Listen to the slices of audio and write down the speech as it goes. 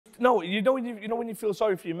no, you know when you feel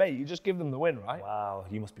sorry for your mate, you just give them the win, right? Wow,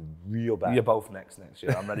 you must be real bad. You're both next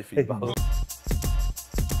year. I'm ready for you both.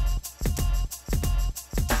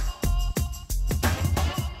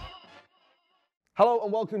 Hello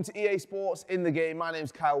and welcome to EA Sports In The Game. My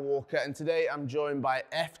name's Kyle Walker and today I'm joined by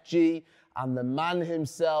FG and the man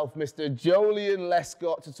himself, Mr. Joleon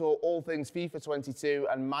Lescott, to talk all things FIFA 22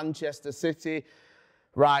 and Manchester City.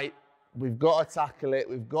 Right, we've got to tackle it.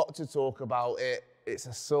 We've got to talk about it. It's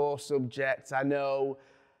a sore subject. I know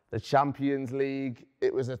the Champions League,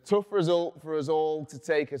 it was a tough result for us all to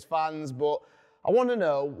take as fans, but I want to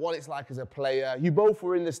know what it's like as a player. You both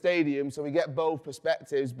were in the stadium, so we get both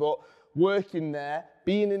perspectives, but working there,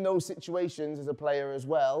 being in those situations as a player as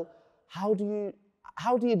well, how do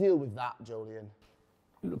you deal with that, Joleon?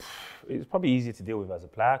 It's probably easier to deal with as a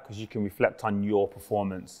player because you can reflect on your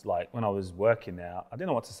performance. Like when I was working there, I didn't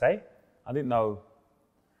know what to say. I didn't know.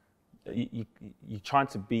 You're trying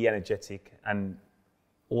to be energetic and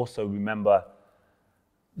also remember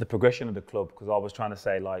the progression of the club, because I was trying to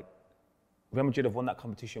say, like, Real Madrid have won that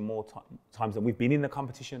competition more times than we've been in the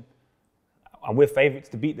competition, and we're favourites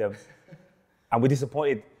to beat them, and we're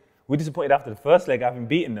disappointed. We're disappointed after the first leg having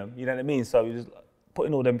beaten them. You know what I mean? So just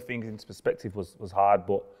putting all them things into perspective was hard,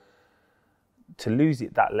 but to lose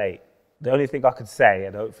it that late, the only thing I could say,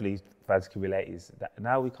 and hopefully fans can relate, is that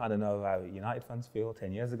now we kind of know how United fans feel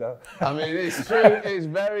 10 years ago. I mean, it's true. It's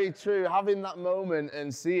very true. Having that moment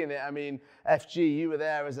and seeing it. I mean, FG, you were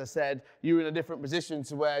there, as I said. You were in a different position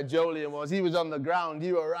to where Joleon was. He was on the ground.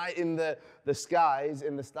 You were right in the skies,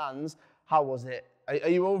 in the stands. How was it? Are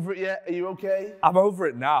you over it yet? Are you okay? I'm over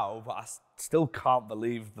it now, but I still can't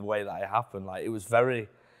believe the way that it happened. Like, it was very...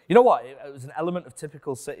 You know what? It was an element of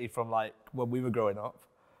typical City from, like, when we were growing up.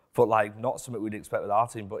 But, like, not something we'd expect with our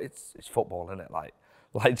team, but it's football, isn't it? Like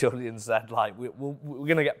Joleon said, like, we're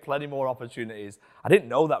going to get plenty more opportunities. I didn't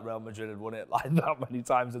know that Real Madrid had won it, like, that many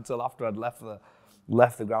times until after I'd left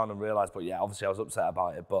the ground and realised. But, yeah, obviously I was upset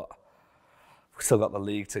about it, but we still got the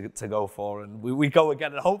league to go for, and we go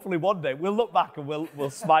again, and hopefully one day we'll look back and we'll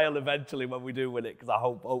smile eventually when we do win it, because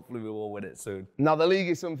hopefully we will win it soon. Now, the league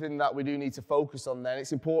is something that we do need to focus on then.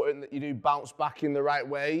 It's important that you do bounce back in the right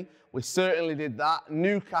way. We certainly did that.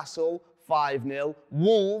 Newcastle, 5-0.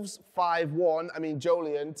 Wolves, 5-1. I mean,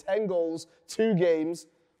 Joleon, 10 goals, 2 games.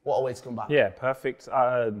 What a way to come back. Yeah, perfect.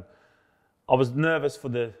 I was nervous for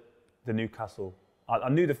the Newcastle. I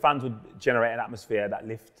knew the fans would generate an atmosphere that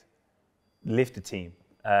lift the team.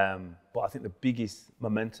 But I think the biggest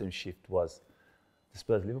momentum shift was the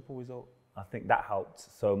Spurs-Liverpool result. I think that helped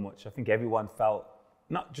so much. I think everyone felt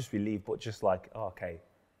not just relieved, but just like, oh, okay,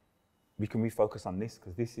 we can refocus on this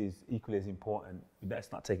because this is equally as important.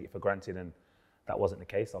 Let's not take it for granted. And that wasn't the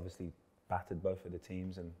case. Obviously, battered both of the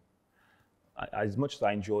teams. And as much as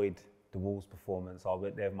I enjoyed the Wolves performance, I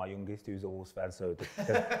went there with my youngest, who's a Wolves fan. So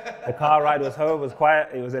the car ride was home, was quiet.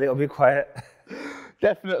 It was a little bit quiet.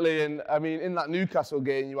 Definitely, and I mean, in that Newcastle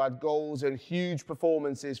game, you had goals and huge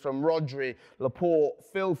performances from Rodri, Laporte,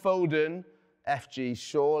 Phil Foden, FG.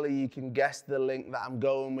 Surely you can guess the link that I'm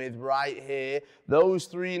going with right here. Those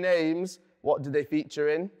 3 names, what did they feature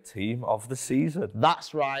in? Team of the season.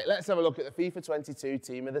 That's right. Let's have a look at the FIFA 22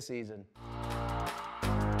 Team of the Season.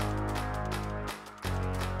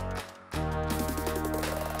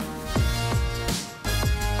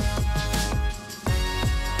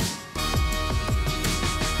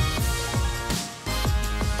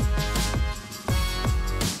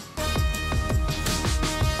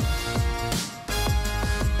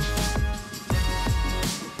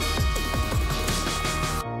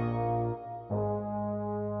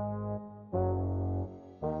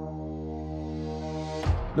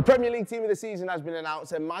 The Premier League Team of the Season has been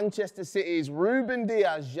announced, and Manchester City's Ruben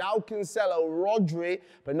Dias, João Cancelo, Rodri,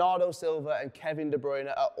 Bernardo Silva and Kevin De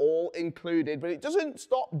Bruyne are all included. But it doesn't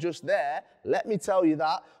stop just there, let me tell you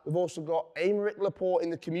that. We've also got Aymeric Laporte in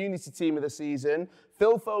the Community Team of the Season.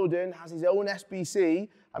 Phil Foden has his own SBC.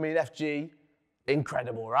 I mean, FG,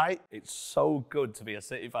 incredible, right? It's so good to be a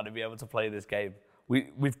City fan and be able to play this game.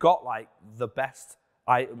 We've got, like, the best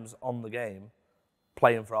items on the game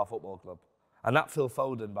playing for our football club. And that Phil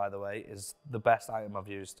Foden, by the way, is the best item I've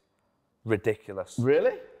used. Ridiculous.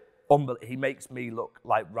 Really? He makes me look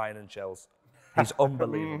like Ryan and Chels. He's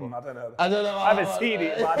unbelievable. I don't know. I haven't seen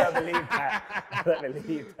it, but I don't believe that. I don't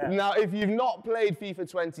believe that. Now, if you've not played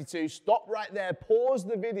FIFA 22, stop right there, pause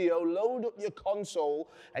the video, load up your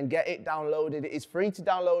console and get it downloaded. It is free to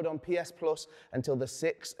download on PS Plus until the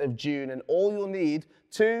 6th of June. And all you'll need,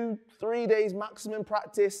 2-3 days maximum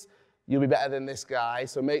practice, you'll be better than this guy.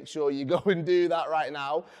 So make sure you go and do that right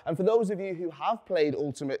now. And for those of you who have played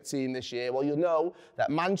Ultimate Team this year, well, you'll know that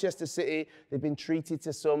Manchester City, they've been treated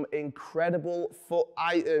to some incredible FUT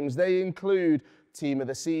items. They include Team of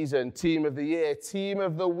the Season, Team of the Year, Team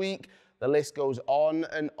of the Week. The list goes on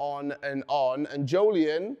and on and on. And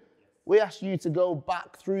Joleon, we asked you to go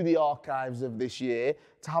back through the archives of this year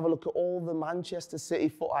to have a look at all the Manchester City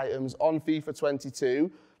FUT items on FIFA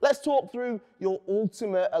 22. Let's talk through your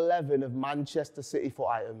ultimate 11 of Manchester City FUT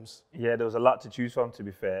items. Yeah, there was a lot to choose from, to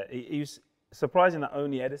be fair. It was surprising that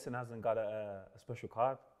only Ederson hasn't got a special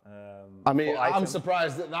card. I mean, I'm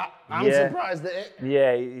surprised at that. I'm surprised at it.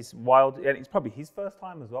 Yeah, it's wild. And it's probably his first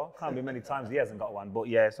time as well. Can't be many times he hasn't got one. But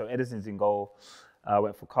yeah, so Ederson's in goal.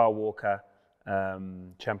 Went for Kyle Walker,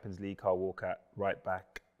 Champions League, Kyle Walker, right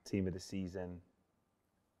back, Team of the Season,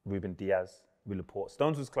 Ruben Diaz, Laporte.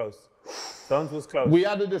 Stones was close. We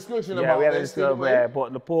had a discussion about this, didn't we?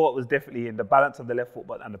 But Laporte was definitely in the balance of the left foot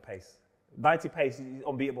and the pace. 90 pace is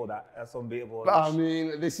unbeatable. That's unbeatable. But I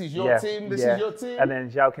mean, this is your team. This is your team. And then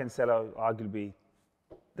João Cancelo, arguably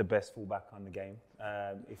the best fullback on the game,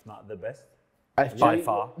 if not the best. FG, by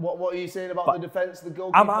far. What are you saying about the defence, the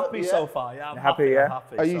goalkeeper? I'm happy so far. Yeah, I'm happy. Yeah. I'm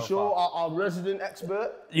happy Are you so sure? far. Our resident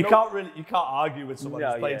expert? You can't argue with someone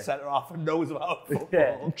who's played centre half and knows about football.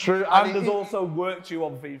 Yeah. True. And has also worked you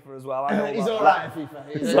on FIFA as well. I know he's all right at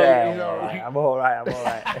FIFA. He's all right. I'm all right.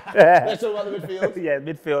 Let's talk about the midfield. Yeah,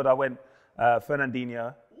 midfield. I went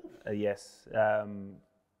Fernandinho. Yes.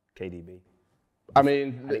 KDB. I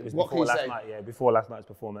mean, what can you say? Before last night's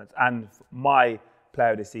performance, and my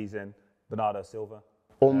player of the season, Bernardo Silva.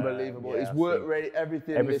 Unbelievable. His work rate,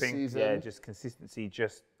 everything this season. Yeah, just consistency,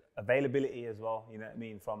 just availability as well. You know what I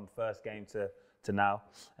mean? From first game to now.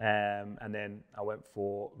 And then I went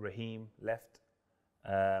for Raheem left,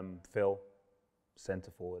 Phil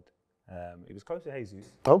centre forward. It was close to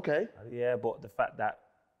Jesus. Okay. Yeah, but the fact that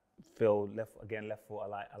Phil left foot,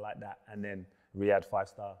 I like that. And then Riyad, five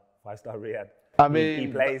star Riyad. I mean, he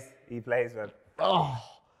plays, man. Oh,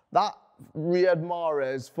 that Riyad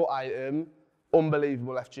Mahrez foot item,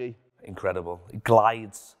 unbelievable, FG. Incredible. It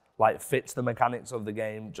glides, fits the mechanics of the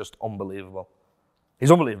game, just unbelievable.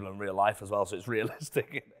 He's unbelievable in real life as well, so it's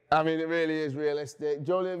realistic. I mean, it really is realistic.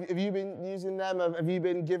 Joleon, have you been using them? Have you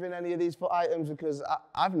been given any of these foot items? Because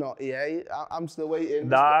I've not, EA. I'm still waiting.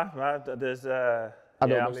 Nah, there's...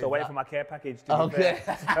 I'm still waiting for my care package to be fair.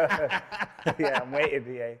 Yeah, I'm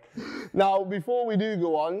waiting, EA. Now, before we do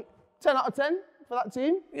go on, 10 out of 10 for that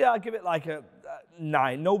team? Yeah, I'd give it like a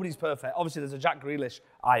 9. Nobody's perfect. Obviously, there's a Jack Grealish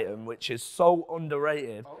item, which is so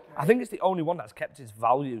underrated. Okay. I think it's the only one that's kept its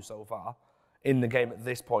value so far in the game at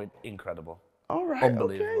this point. Incredible. All right,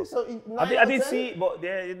 unbelievable. Okay, so I did see it, but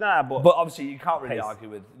but obviously you can't really argue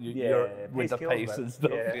with with the pace and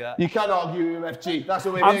stuff. Yeah. You can argue with FG. That's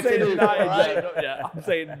what we're here to do. 9, right? I'm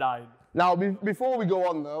saying 9. Now, before we go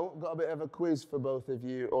on though, I've got a bit of a quiz for both of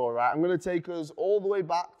you. All right, I'm going to take us all the way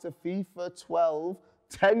back to FIFA 12,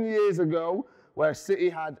 10 years ago, where City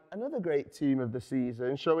had another great team of the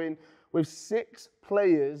season, showing with 6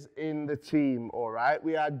 players in the team. All right,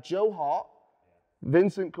 we had Joe Hart,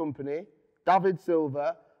 Vincent Kompany, David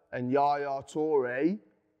Silva and Yaya Toure.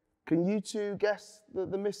 Can you two guess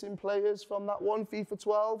the missing players from that one, FIFA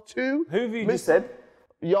 12? 2. Who have you just said?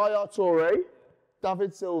 Yaya Toure,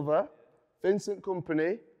 David Silva, Vincent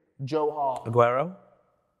Kompany, Joe Hart. Aguero?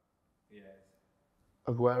 Yeah.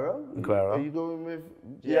 Aguero? Aguero. Are you going with...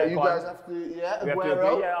 Yeah, you guys have to... Yeah,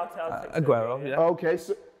 Aguero? Yeah, I'll Aguero, yeah. Okay,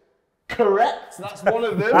 so... Correct, that's one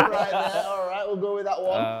of them right there. All right, we'll go with that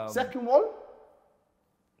one. Second one?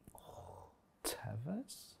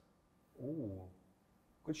 Tevez? Ooh,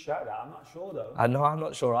 good shout that. I'm not sure though. I know, I'm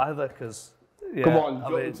not sure either because. Come on, do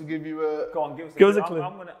you want me to give you a? Go on, give us a clue.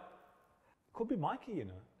 Could be Mikey, you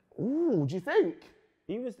know. Ooh, do you think?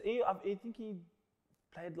 I think he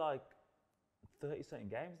played like 30-something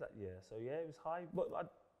games that year. So yeah, it was high. But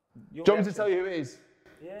do you want me to tell you who it is?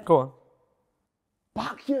 Yeah. Go on.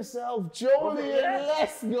 Back yourself, Joleon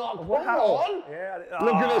Lescott. Come on. Yeah.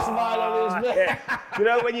 Look at the smile on his face. Yeah. You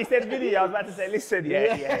know, when you said video, I was about to say, listen,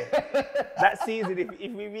 that season,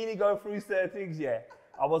 if we really go through certain things, I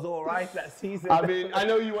was all right that season. I mean, I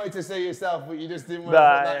know you wanted to say yourself, but you just didn't want to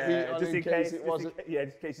put that heat on just in case it wasn't. Just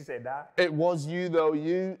in case you said that. It was you, though.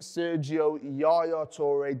 You, Sergio, Yaya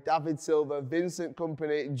Toure, David Silva, Vincent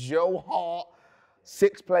Kompany, Joe Hart.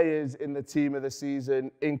 6 players in the team of the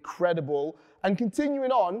season. Incredible. And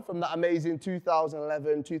continuing on from that amazing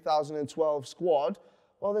 2011-2012 squad,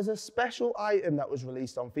 well, there's a special item that was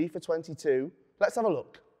released on FIFA 22. Let's have a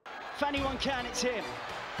look. If anyone can, it's him.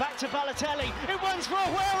 Back to Balotelli. It runs for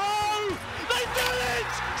Aguero. They do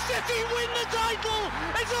it! City win the title.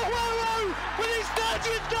 It's Aguero with his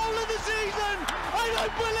 30th goal of the season. I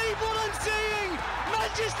don't believe what I'm seeing.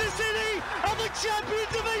 Manchester City are the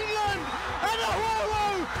champions of England, and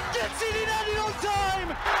Aguero gets it in added on time.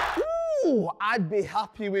 Ooh, I'd be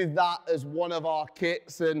happy with that as one of our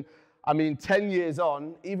kits. And I mean, 10 years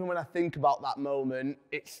on, even when I think about that moment,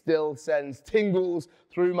 it still sends tingles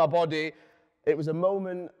through my body. It was a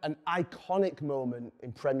moment, an iconic moment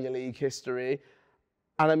in Premier League history.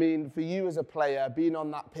 And I mean, for you as a player, being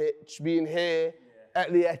on that pitch, being here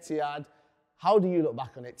at the Etihad, how do you look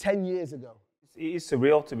back on it 10 years ago? It is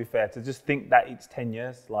surreal, to be fair, to just think that it's 10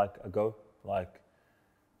 years ago.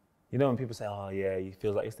 You know, when people say, oh yeah, it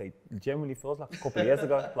feels like yesterday, it generally feels like a couple of years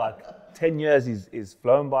ago. 10 years is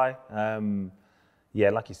flown by.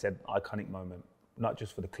 Yeah, like you said, iconic moment, not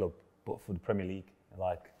just for the club, but for the Premier League.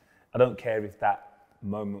 I don't care if that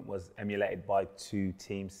moment was emulated by two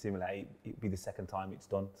teams similar. It'd be the second time it's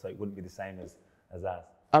done, so it wouldn't be the same as ours.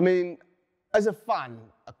 I mean, as a fan,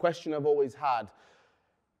 a question I've always had,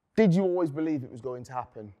 did you always believe it was going to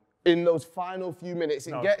happen? In those final few minutes,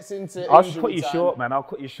 it gets into I'll just cut you short, man. I'll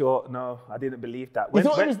cut you short. No, I didn't believe that. You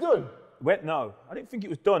thought it was done? No, I didn't think it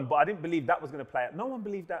was done, but I didn't believe that was going to play out. No one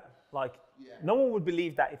believed that. No one would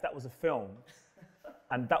believe that if that was a film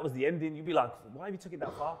and that was the ending. You'd be like, why have you took it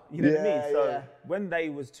that far? You know what I mean? So when they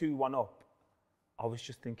was 2-1 up, I was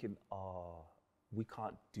just thinking, oh, we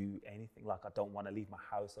can't do anything. I don't want to leave my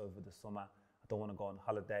house over the summer. I don't want to go on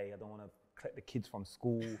holiday. I don't want to collect the kids from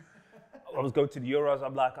school. I was going to the Euros.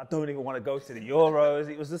 I'm like, I don't even want to go to the Euros.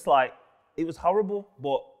 It was just it was horrible,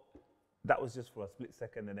 but that was just for a split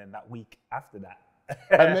second. And then that week after that,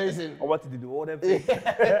 amazing. I wanted to do all them things.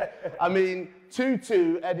 I mean,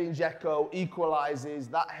 2-2, Edin Dzeko equalises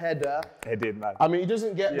that header. Edin, man. I mean, he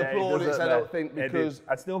doesn't get the plaudits, I don't think, because...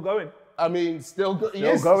 And still going. I mean, still going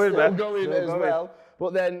as well.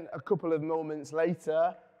 But then a couple of moments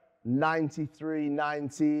later,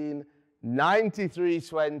 93-19,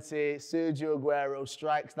 93-20, Sergio Aguero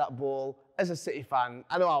strikes that ball. As a City fan,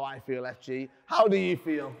 I know how I feel, FG. How do you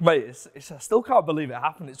feel? Mate, I still can't believe it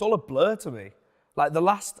happened. It's all a blur to me.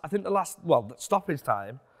 The stoppage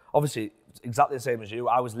time, obviously, exactly the same as you.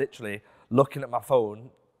 I was literally looking at my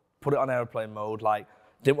phone, put it on airplane mode,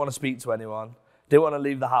 didn't want to speak to anyone, didn't want to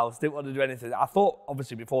leave the house, didn't want to do anything. I thought,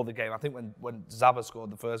 obviously, before the game, I think when Zaba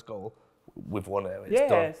scored the first goal, we've won it, it's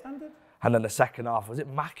done. Standard. And then the second half, was it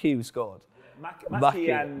Mackie who scored?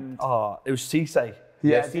 Mackie and... Oh, it was Cisse.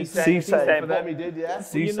 Yeah, Cisse. For them he did, yeah.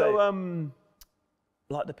 Well, you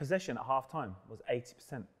know, the possession at half-time was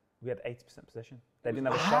 80%. We had 80% possession. They didn't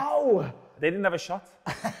have a shot. They didn't have a shot.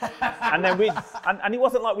 And then and it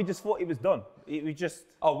wasn't like we just thought it was done. We just...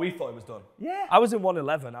 Oh, we thought it was done. Yeah. I was in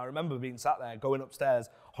 111. I remember being sat there, going upstairs,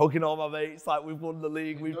 hugging all my mates, we've won the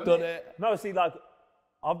league, we've done it. No, see,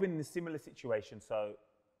 I've been in a similar situation, so...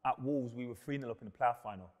 At Wolves, we were 3-0 up in the playoff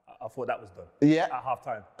final. I thought that was done. Yeah. At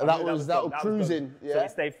half-time. That was cruising. Yeah. So it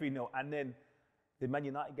stayed 3-0. And then the Man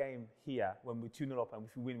United game here, when we were 2-0 up and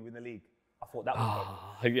if we win the league, I thought that was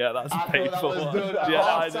done. Yeah, that's painful. I thought that was done at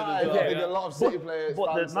half-time. I think a lot of City players...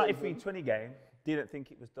 But the 93-20 game, didn't think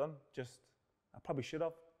it was done. I probably should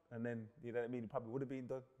have. And then, you know what I mean, it probably would have been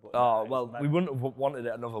done. But we wouldn't have wanted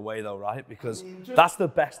it another way though, right? Because that's the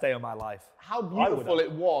best day of my life. How beautiful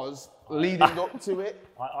it was leading up to it.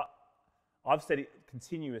 I've said it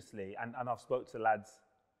continuously, and I've spoke to lads,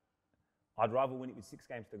 I'd rather win it with 6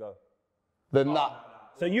 games to go. Than that.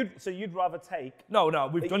 So you'd rather take... No,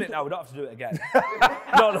 we've done it now. We don't have to do it again.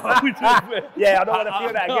 No, we do it. Yeah, I don't want to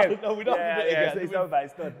feel that again. No, we don't have to do it again. It's over,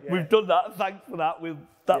 it's done. Yeah. We've done that. Thanks for that.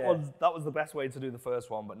 That was the best way to do the first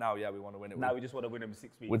one, but now, we want to win it. Now we just want to win them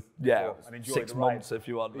 6 weeks. And enjoy 6 months if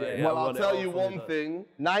you want. Well, I'll tell you one thing.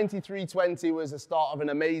 93-20 was the start of an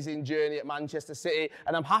amazing journey at Manchester City,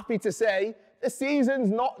 and I'm happy to say the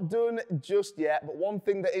season's not done just yet, but one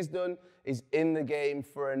thing that is done is in the game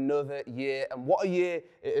for another year. And what a year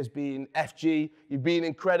it has been, FG. You've been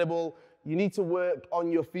incredible. You need to work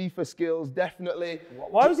on your FIFA skills, definitely.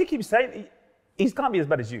 Why does he keep saying he can't be as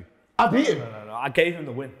bad as you? I beat him. No. I gave him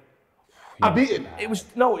the win. I beat him. It was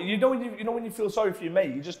when you feel sorry for your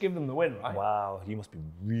mate, you just give them the win, right? Wow, you must be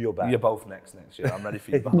real bad. You're both next year. I'm ready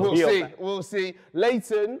for you. We'll see.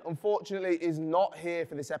 Leighton, unfortunately, is not here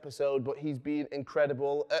for this episode, but he's been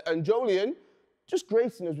incredible. And Joleon, just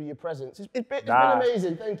gracing us with your presence. It's been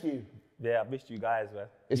amazing. Thank you. Yeah, I've missed you guys, man.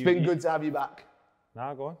 It's been good to have you back.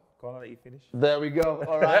 Nah, go on. I'll let you finish. There we go.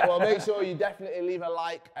 All right. Well, make sure you definitely leave a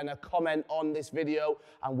like and a comment on this video,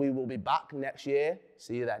 and we will be back next year.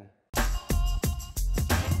 See you then.